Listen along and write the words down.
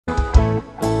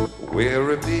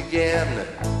where it began.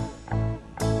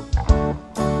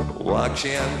 I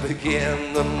can't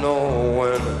begin to know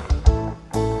when,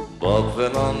 but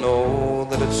then I know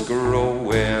that it's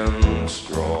growing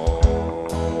strong.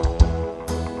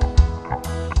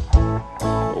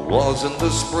 It was in the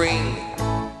spring,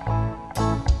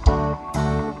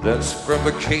 then spring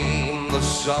became the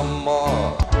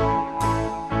summer.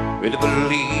 Really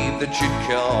believe that you'd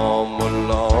come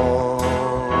along.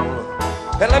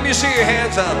 And let me see your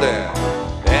hands out there.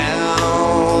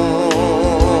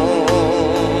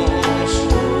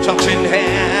 Touching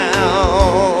hands,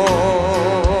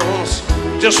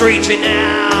 just reaching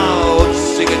out.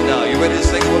 Sing it now. You ready to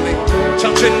sing it with me?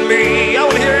 Touching me. I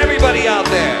want to hear everybody out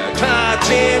there.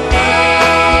 Touching me.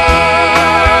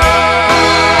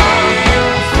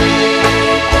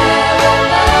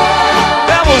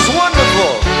 That was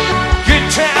wonderful. Good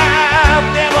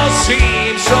time never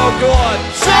seemed so good.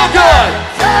 So good.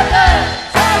 So good.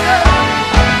 So good.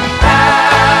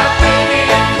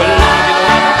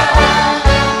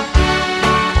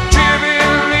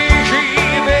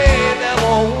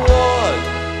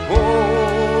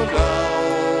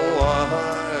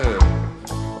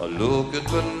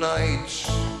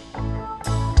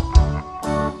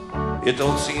 It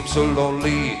don't seem so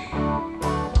lonely,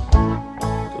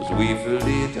 'cause we filled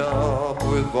it up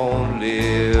with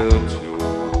only two.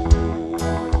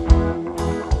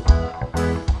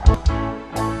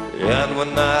 And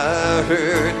when I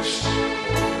hurt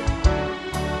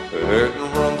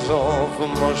runs off of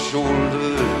my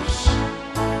shoulders,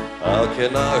 how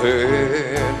can I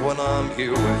hurt when I'm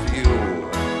here with you?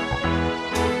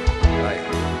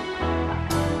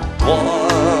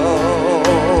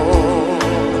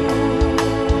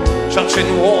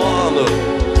 Touching warm,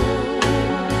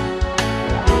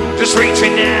 just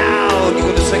reaching out. You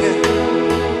gonna sing it?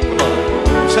 Come on.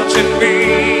 Touching me,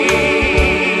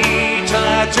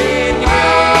 touching you.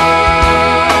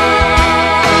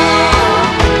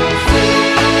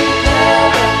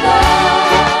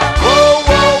 Whoa,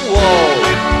 whoa, whoa.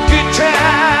 Good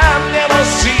time never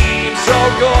seemed so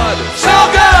good. So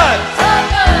good. So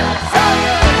good. So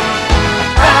good.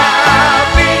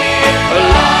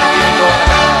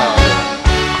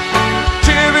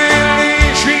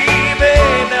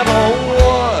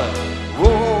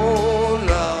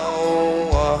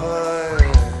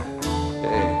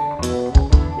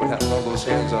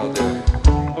 Hands out there.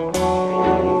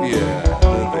 Oh yeah,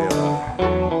 there they are.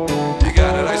 You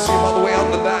got it. I see them all the way out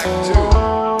in the back too.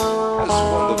 That's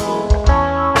wonderful.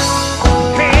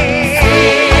 Hey,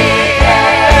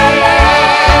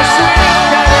 sweet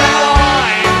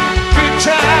Caroline, good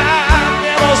time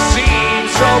never seemed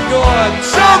so good,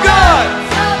 so good.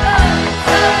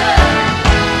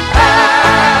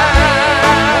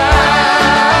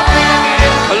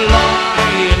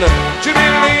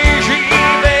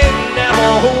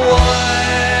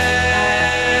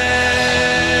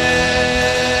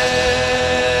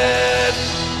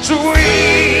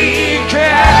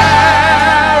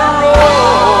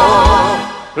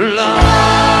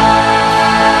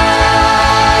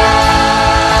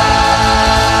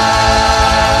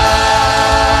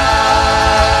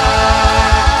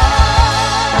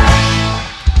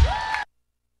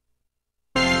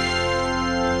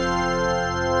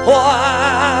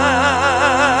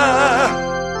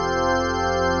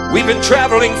 We've been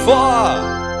traveling far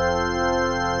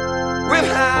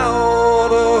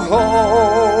without a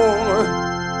home,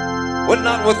 but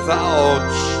not without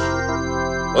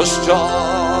a star.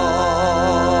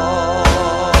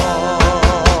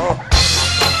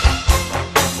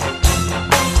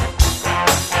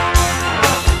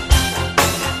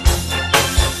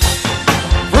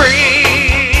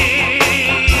 Free,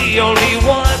 only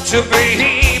want to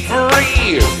be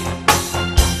free.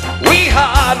 We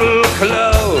huddle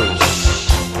close,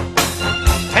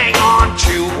 hang on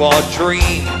to our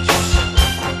dreams.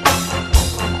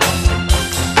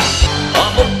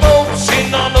 On the boats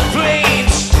and on the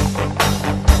planes,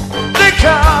 they're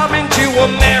coming to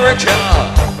America,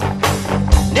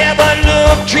 never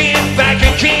looking back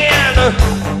again.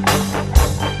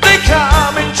 They're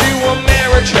coming to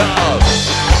America.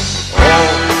 Oh,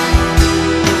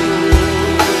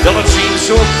 though it seems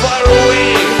so far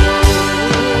away,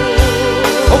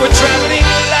 oh, we're traveling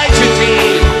like today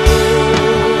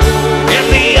in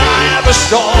the eye of a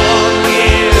storm.